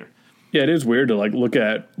pick either. Yeah, it is weird to like look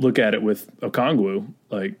at it with Okongwu.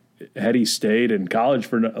 Like, had he stayed in college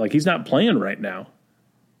he's not playing right now.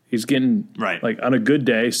 He's getting right, like on a good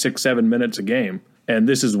day 6-7 minutes a game, and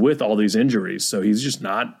this is with all these injuries. So he's just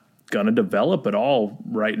not going to develop at all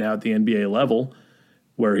right now at the NBA level,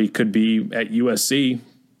 where he could be at USC,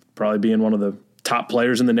 probably being one of the top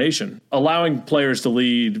players in the nation. Allowing players to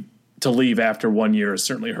leave after 1 year has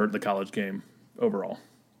certainly hurt the college game overall.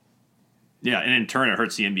 Yeah, and in turn, it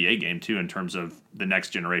hurts the NBA game, too, in terms of the next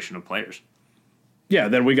generation of players. Yeah,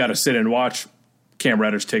 then we got to sit and watch Cam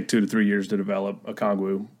Reddish take 2 to 3 years to develop.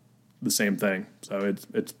 Okongwu, the same thing. So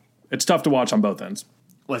it's tough to watch on both ends.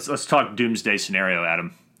 Let's talk doomsday scenario,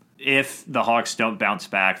 Adam. If the Hawks don't bounce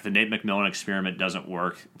back, if the Nate McMillan experiment doesn't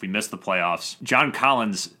work, if we miss the playoffs, John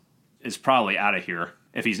Collins is probably out of here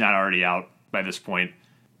if he's not already out by this point.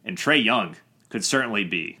 And Trae Young could certainly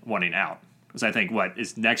be wanting out. Because I think,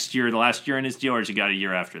 is next year the last year in his deal, or has he got a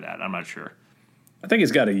year after that? I'm not sure. I think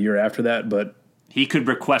he's got a year after that, but he could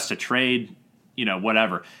request a trade,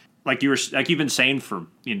 whatever. Like you've been saying for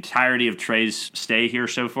the entirety of Trae's stay here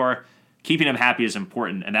so far, keeping him happy is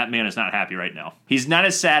important, and that man is not happy right now. He's not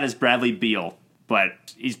as sad as Bradley Beal, but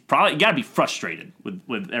he's probably got to be frustrated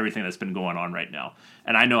with everything that's been going on right now.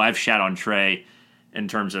 And I know I've shat on Trae in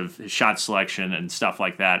terms of his shot selection and stuff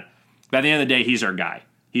like that. But at the end of the day, he's our guy.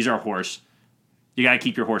 He's our horse. You got to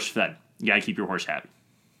keep your horse fed. You got to keep your horse happy.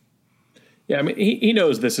 Yeah, I mean, he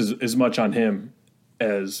knows this is as much on him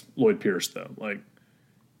as Lloyd Pierce, though. Like,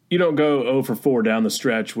 you don't go 0 for 4 down the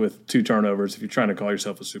stretch with 2 turnovers if you're trying to call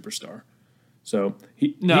yourself a superstar. So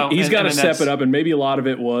he's got to step it up, and maybe a lot of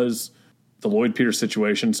it was the Lloyd Pierce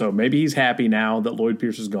situation. So maybe he's happy now that Lloyd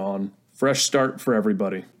Pierce is gone. Fresh start for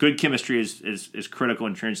everybody. Good chemistry is critical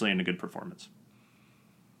in translating to good performance.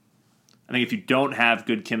 I think if you don't have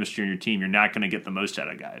good chemistry on your team, you're not going to get the most out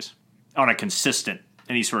of guys on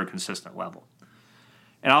any sort of consistent level.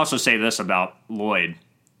 And I'll also say this about Lloyd,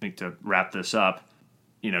 I think to wrap this up,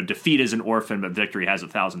 defeat is an orphan, but victory has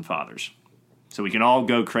 1,000 fathers. So we can all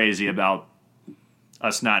go crazy about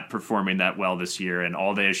us not performing that well this year and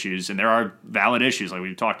all the issues. And there are valid issues like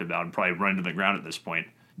we've talked about and probably run to the ground at this point.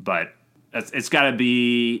 But it's got to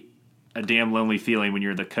be a damn lonely feeling when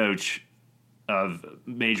you're the coach of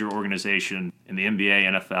major organization in the NBA,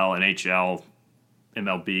 NFL, NHL,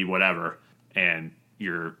 MLB, whatever, and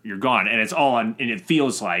you're gone, and it's all on, and it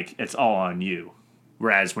feels like it's all on you.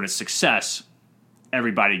 Whereas when it's success,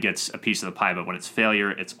 everybody gets a piece of the pie, but when it's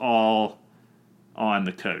failure, it's all on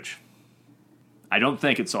the coach. I don't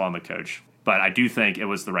think it's all on the coach, but I do think it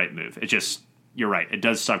was the right move. You're right, it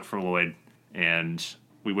does suck for Lloyd, and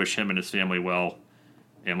we wish him and his family well.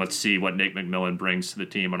 And let's see what Nate McMillan brings to the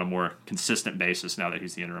team on a more consistent basis now that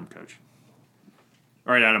he's the interim coach.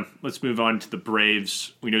 All right, Adam, let's move on to the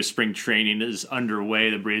Braves. We know spring training is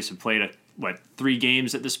underway. The Braves have played, 3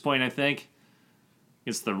 games at this point, I think?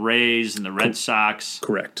 Against the Rays and the Red Sox.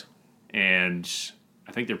 Correct. And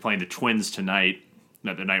I think they're playing the Twins tonight,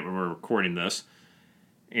 not the night when we're recording this.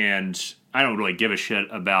 And I don't really give a shit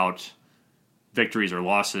about victories or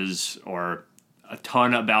losses or a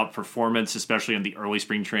ton about performance, especially in the early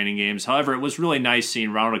spring training games. However, it was really nice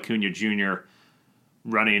seeing Ronald Acuna Jr.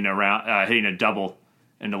 running around, hitting a double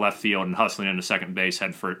into left field and hustling into second base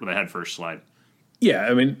with a head first slide. Yeah,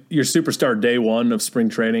 I mean, your superstar day one of spring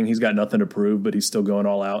training, he's got nothing to prove, but he's still going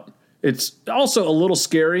all out. It's also a little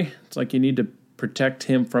scary. It's like you need to protect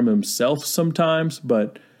him from himself sometimes,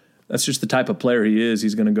 but that's just the type of player he is.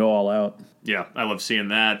 He's going to go all out. Yeah, I love seeing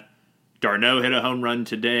that. Darno hit a home run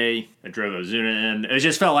today. I drove Ozuna in. It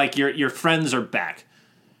just felt like your friends are back.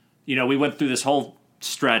 We went through this whole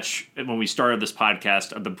stretch when we started this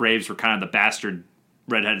podcast of the Braves were kind of the bastard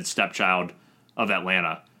redheaded stepchild of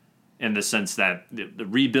Atlanta in the sense that the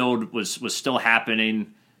rebuild was still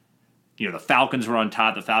happening. The Falcons were on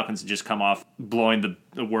top. The Falcons had just come off blowing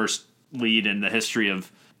the worst lead in the history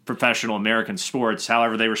of professional American sports.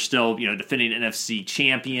 However, they were still, defending NFC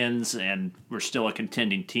champions and were still a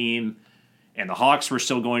contending team. And the Hawks were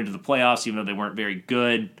still going to the playoffs, even though they weren't very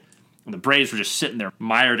good. And the Braves were just sitting there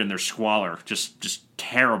mired in their squalor, just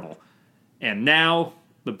terrible. And now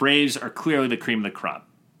the Braves are clearly the cream of the crop.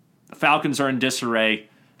 The Falcons are in disarray.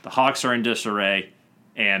 The Hawks are in disarray.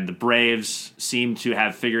 And the Braves seem to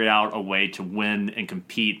have figured out a way to win and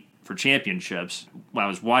compete for championships. When I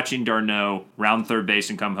was watching Darno round third base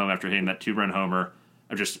and come home after hitting that 2-run homer,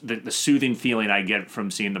 of just the soothing feeling I get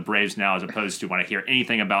from seeing the Braves now as opposed to when I hear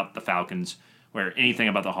anything about the Falcons or anything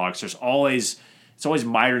about the Hawks. It's always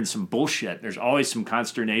mired in some bullshit. There's always some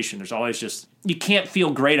consternation. There's always you can't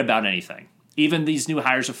feel great about anything. Even these new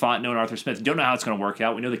hires of Fontenot and Arthur Smith, don't know how it's going to work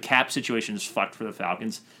out. We know the cap situation is fucked for the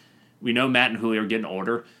Falcons. We know Matt and Julio are getting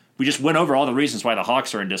older. We just went over all the reasons why the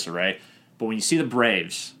Hawks are in disarray. But when you see the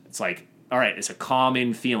Braves, it's like, all right, it's a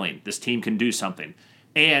calming feeling. This team can do something.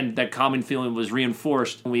 And that calming feeling was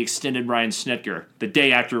reinforced when we extended Brian Snitker the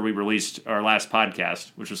day after we released our last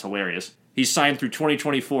podcast, which was hilarious. He's signed through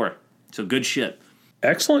 2024. So good shit.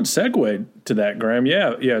 Excellent segue to that, Graham.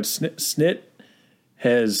 Yeah. Snit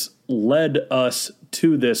has led us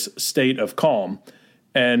to this state of calm.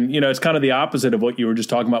 And, it's kind of the opposite of what you were just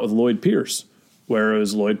talking about with Lloyd Pierce, where it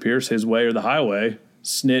was Lloyd Pierce, his way or the highway.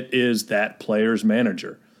 Snit is that player's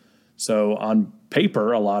manager. So on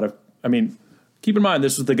paper, keep in mind,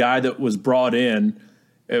 this was the guy that was brought in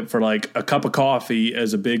for like a cup of coffee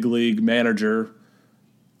as a big league manager.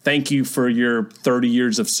 Thank you for your 30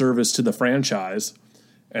 years of service to the franchise.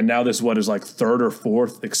 And now this is like third or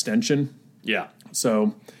fourth extension. Yeah.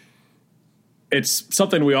 So it's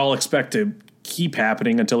something we all expect to keep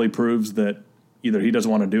happening until he proves that either he doesn't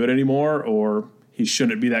want to do it anymore or he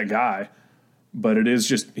shouldn't be that guy. But it is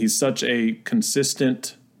just, he's such a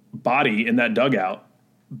consistent body in that dugout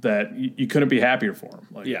that you couldn't be happier for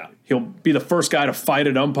him. He'll be the first guy to fight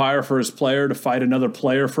an umpire for his player, to fight another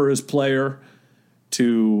player for his player,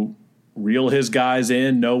 to reel his guys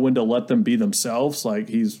in, know when to let them be themselves. Like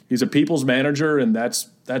he's a people's manager, and that's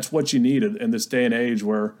what you need in this day and age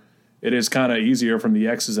where it is kind of easier from the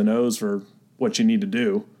X's and O's for what you need to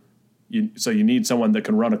do. So you need someone that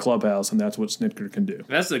can run a clubhouse, and that's what Snitker can do.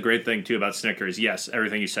 That's the great thing, too, about Snitker is, yes,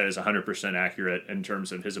 everything you said is 100% accurate in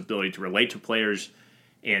terms of his ability to relate to players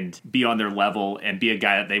and be on their level and be a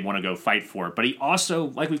guy that they want to go fight for. But he also,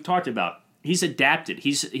 like we've talked about, he's adapted.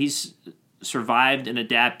 He's survived and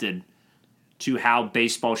adapted to how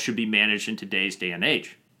baseball should be managed in today's day and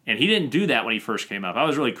age. And he didn't do that when he first came up. I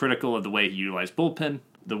was really critical of the way he utilized bullpen,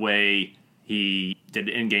 the way he did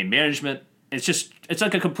in-game management. It's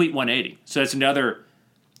like a complete 180. So it's another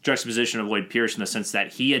juxtaposition of Lloyd Pierce in the sense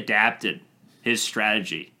that he adapted his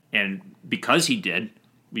strategy. And because he did,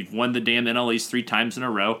 we've won the damn NL East 3 times in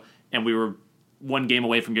a row, and we were one game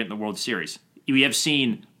away from getting the World Series. We have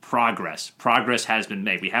seen progress. Progress has been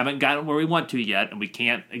made. We haven't gotten where we want to yet, and we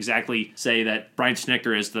can't exactly say that Brian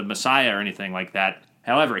Snitker is the Messiah or anything like that.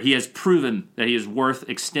 However, he has proven that he is worth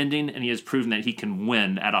extending, and he has proven that he can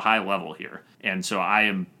win at a high level here. And so I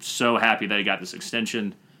am so happy that he got this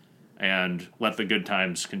extension, and let the good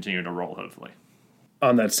times continue to roll, hopefully.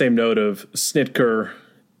 On that same note of Snitker,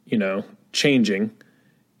 changing,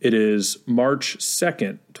 it is March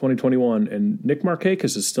 2nd, 2021, and Nick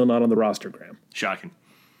Markakis is still not on the roster, Graham. Shocking.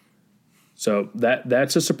 So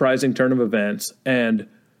that's a surprising turn of events. And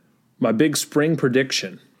my big spring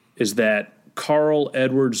prediction is that Carl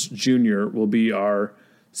Edwards Jr. will be our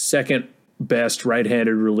second best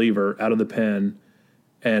right-handed reliever out of the pen,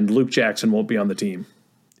 and Luke Jackson won't be on the team.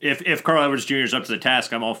 If Carl Edwards Jr. is up to the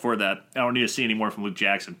task, I'm all for that. I don't need to see any more from Luke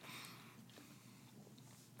Jackson.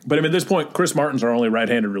 But at this point, Chris Martin's our only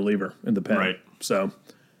right-handed reliever in the pen. Right. So,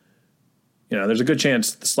 there's a good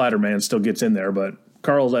chance the slider man still gets in there, but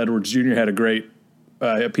Carl Edwards Jr. had a great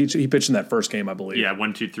he pitched in that first game, I believe. Yeah,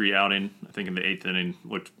 1-2-3 outing. I think in the 8th inning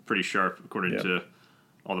looked pretty sharp according to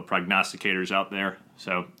all the prognosticators out there.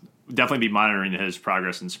 So definitely be monitoring his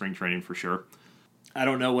progress in spring training for sure. I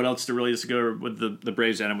don't know what else to really go with the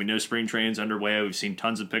Braves and we know spring training's underway. We've seen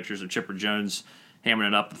tons of pictures of Chipper Jones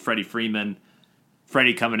hammering it up with Freddie Freeman.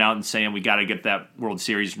 Freddie coming out and saying we got to get that World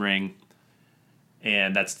Series ring.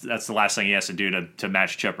 And that's the last thing he has to do to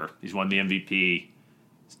match Chipper. He's won the MVP.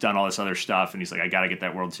 He's done all this other stuff, and he's like, I got to get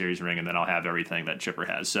that World Series ring, and then I'll have everything that Chipper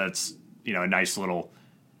has. So it's a nice little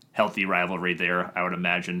healthy rivalry there, I would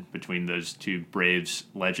imagine, between those two Braves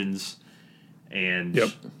legends. And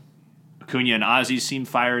Acuna and Ozzie seem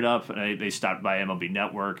fired up. They stopped by MLB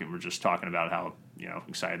Network and were just talking about how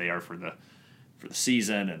excited they are for the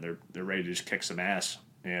season, and they're ready to just kick some ass.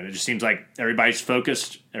 And it just seems like everybody's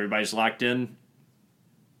focused, everybody's locked in.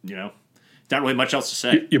 Not really much else to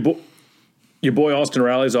say. Your boy Austin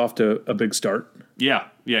Riley's off to a big start. Yeah,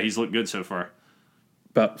 he's looked good so far.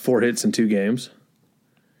 About 4 hits in 2 games.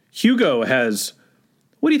 Hugo has.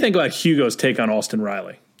 What do you think about Hugo's take on Austin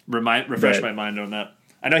Riley? Refresh my mind on that.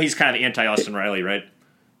 I know he's kind of anti-Austin Riley, right?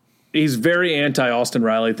 He's very anti-Austin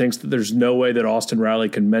Riley. Thinks that there's no way that Austin Riley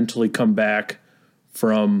can mentally come back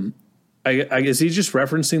from. I guess he's just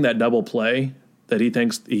referencing that double play that he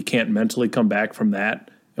thinks he can't mentally come back from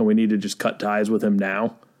that, and we need to just cut ties with him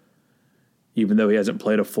now, even though he hasn't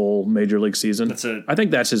played a full major league season. I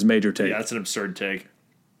think that's his major take. Yeah, that's an absurd take.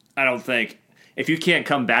 I don't think if you can't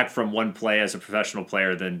come back from one play as a professional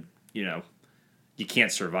player, then you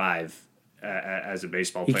can't survive as a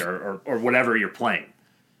baseball player or whatever you're playing.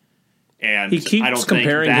 And he keeps I don't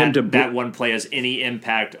comparing think him to that one play has any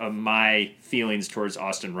impact on my feelings towards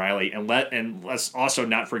Austin Riley. And let's also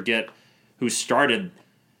not forget who started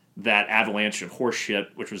that avalanche of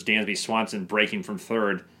horseshit, which was Dansby Swanson breaking from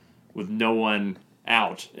third with no one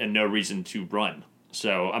out and no reason to run.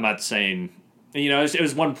 So I'm not saying, it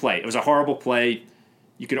was one play. It was a horrible play.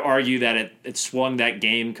 You could argue that it swung that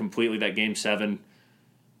game completely, that Game 7.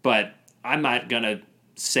 But I'm not going to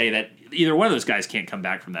say that either one of those guys can't come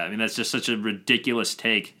back from that. I mean, that's just such a ridiculous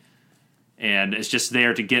take. And it's just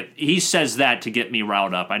there to he says that to get me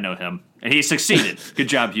riled up. I know him. And he succeeded. Good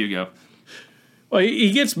job, Hugo. Well,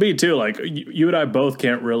 he gets me too. Like, you and I both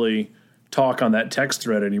can't really talk on that text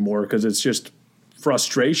thread anymore because it's just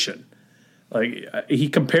frustration. Like, he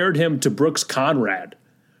compared him to Brooks Conrad.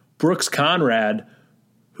 Brooks Conrad,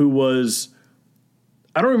 who was,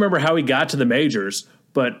 I don't remember how he got to the majors,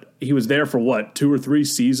 but he was there for 2 or 3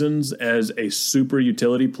 seasons as a super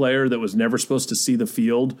utility player that was never supposed to see the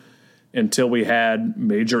field until we had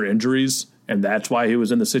major injuries, and that's why he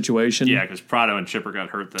was in the situation. Yeah, because Prado and Chipper got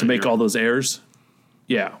hurt to make all those errors.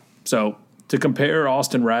 Yeah. So to compare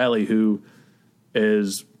Austin Riley, who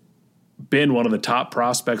has been one of the top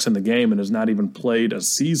prospects in the game and has not even played a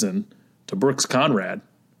season, to Brooks Conrad,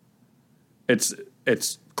 it's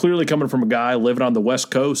clearly coming from a guy living on the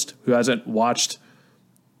West Coast who hasn't watched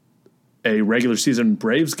a regular season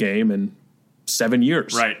Braves game in 7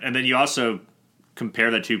 years. Right. And then you also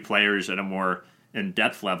compare the two players at a more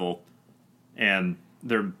in-depth level, and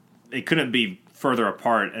they couldn't be further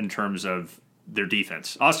apart in terms of their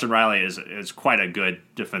defense. Austin Riley is quite a good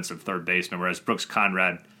defensive third baseman, whereas Brooks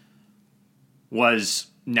Conrad was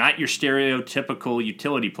not your stereotypical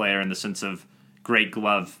utility player in the sense of great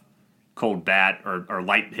glove, cold bat, or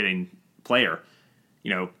light hitting player.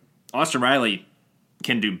 Austin Riley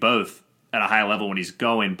can do both at a high level when he's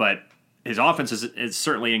going, but his offense is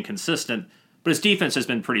certainly inconsistent, but his defense has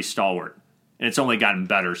been pretty stalwart, and it's only gotten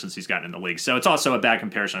better since he's gotten in the league. So it's also a bad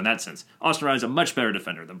comparison in that sense. Austin Riley is a much better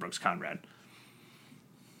defender than Brooks Conrad.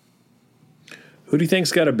 Who do you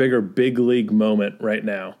think's got a bigger big league moment right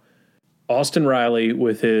now? Austin Riley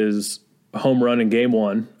with his home run in Game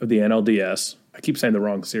 1 of the NLDS. I keep saying the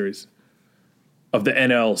wrong series. Of the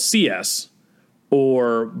NLCS.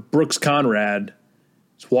 Or Brooks Conrad's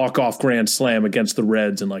walk-off grand slam against the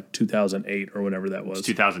Reds in 2008 or whatever that was. It's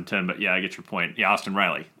 2010, but yeah, I get your point. Yeah, Austin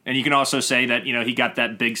Riley. And you can also say that, he got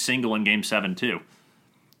that big single in Game 7 too.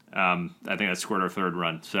 I think that scored our third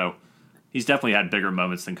run. So he's definitely had bigger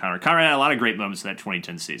moments than Conrad. Conrad had a lot of great moments in that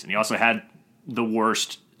 2010 season. He also had the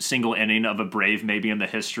worst single inning of a Brave maybe in the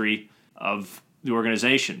history of the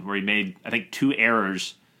organization, where he made, I think, 2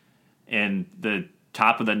 errors in the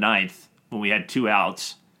top of the 9th when we had 2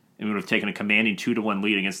 outs, and we would have taken a commanding 2-1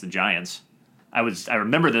 lead against the Giants. I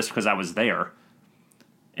remember this because I was there.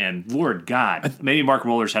 And Lord God, maybe Mark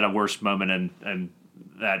Wohlers had a worse moment in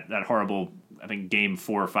that horrible, I think, Game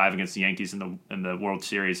 4 or 5 against the Yankees in the World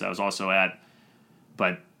Series I was also at.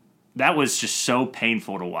 But that was just so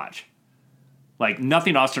painful to watch. Like,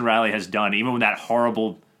 nothing Austin Riley has done, even with that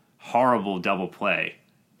horrible, horrible double play,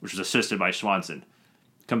 which was assisted by Swanson,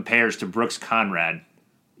 compares to Brooks Conrad,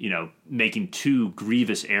 making 2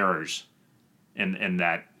 grievous errors in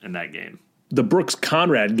that game. The Brooks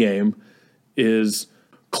Conrad game is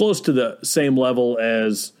close to the same level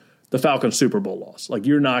as the Falcons Super Bowl loss. Like,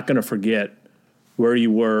 you're not going to forget where you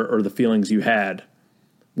were or the feelings you had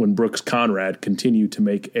when Brooks Conrad continued to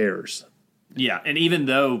make errors. Yeah, and even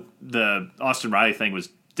though the Austin Riley thing was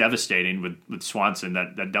devastating with Swanson,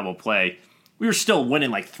 that double play, we were still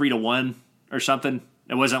winning 3-1 or something.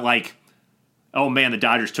 It wasn't like, oh man, the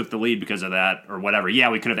Dodgers took the lead because of that or whatever. Yeah,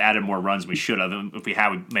 we could have added more runs. We should have. If we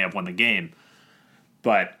had, we may have won the game.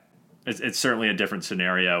 But it's certainly a different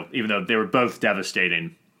scenario, even though they were both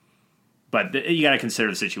devastating. But you got to consider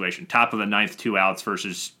the situation. Top of the 9th, 2 outs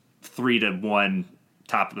versus 3-1,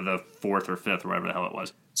 top of the 4th or 5th, or whatever the hell it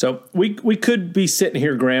was. So we could be sitting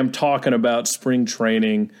here, Graham, talking about spring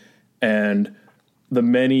training and the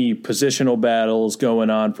many positional battles going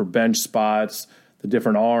on for bench spots, the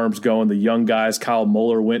different arms going, the young guys. Kyle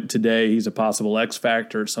Muller went today. He's a possible X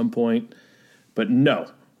factor at some point. But no,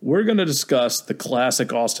 we're going to discuss the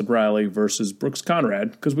classic Austin Riley versus Brooks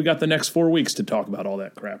Conrad because we got the next 4 weeks to talk about all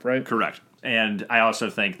that crap, right? Correct. And I also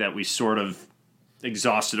think that we sort of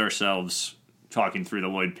exhausted ourselves talking through the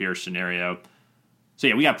Lloyd Pierce scenario. So,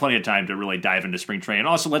 yeah, we got plenty of time to really dive into spring training.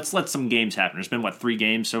 Also, let's let some games happen. There's been, 3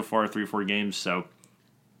 games so far, 3 or 4 games. So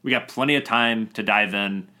we got plenty of time to dive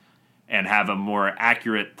in and have a more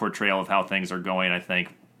accurate portrayal of how things are going, I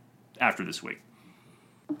think, after this week.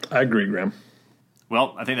 I agree, Graham.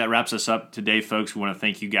 Well, I think that wraps us up today, folks. We want to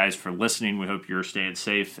thank you guys for listening. We hope you're staying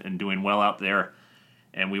safe and doing well out there.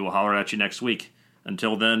 And we will holler at you next week.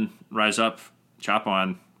 Until then, rise up, chop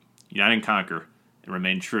on, unite and conquer, and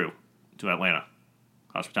remain true to Atlanta.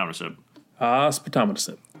 Hospitometer.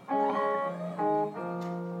 Hospitometer.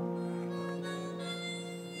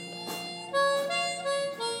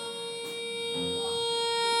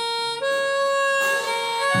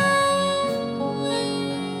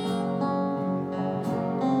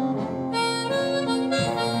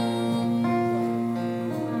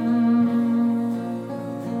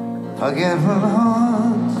 Forgetful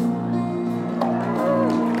heart,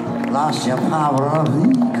 lost your power of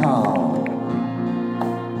recall.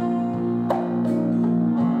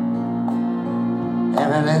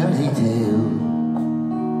 Every little detail,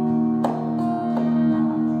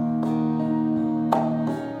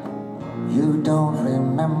 you don't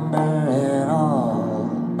remember at all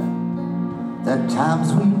the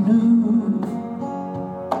times we knew.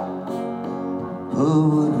 Who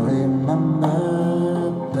would remember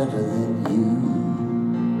better than you?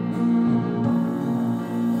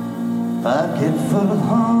 Forgetful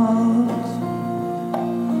heart,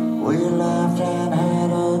 we laughed and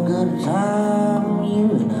had a good time, you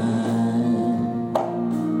and I.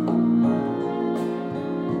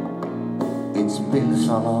 It's been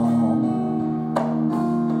so long,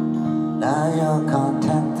 now you're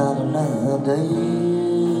content that let the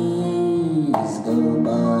days go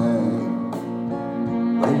by.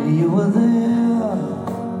 When you were there,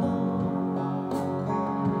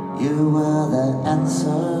 you were the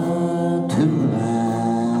answer to my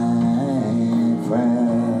prayer.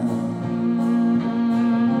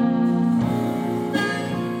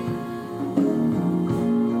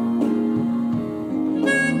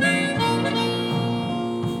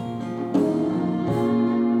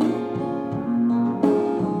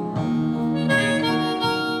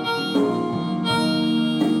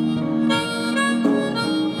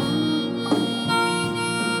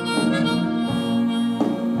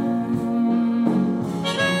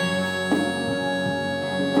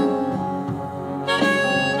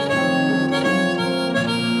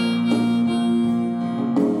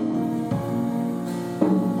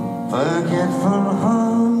 Forgetful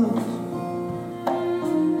heart,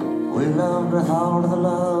 we loved with all the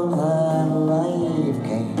love that life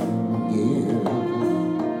can give.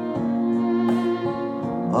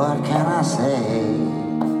 What can I say?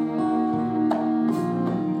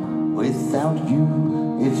 Without you,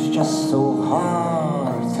 it's just so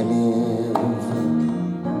hard to live.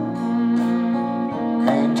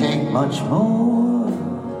 Can't take much more.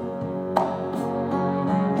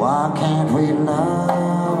 Why can't we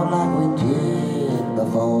love like we did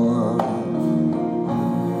before?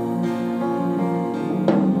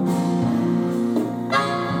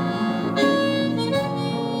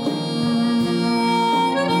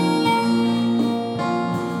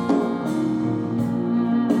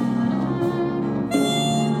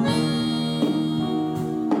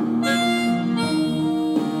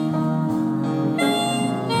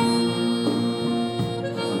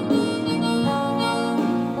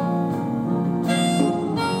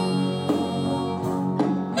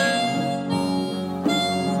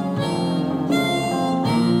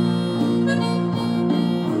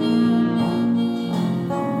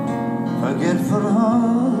 Forgetful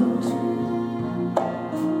heart,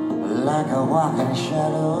 like a walking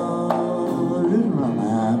shadow in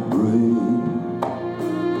my brain.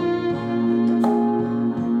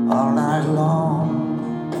 All night long,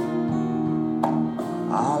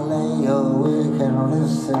 I lay awake and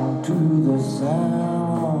listen to the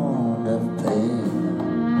sound of pain.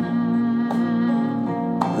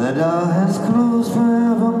 The door has closed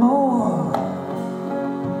forevermore,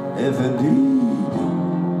 if indeed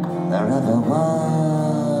there ever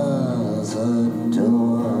was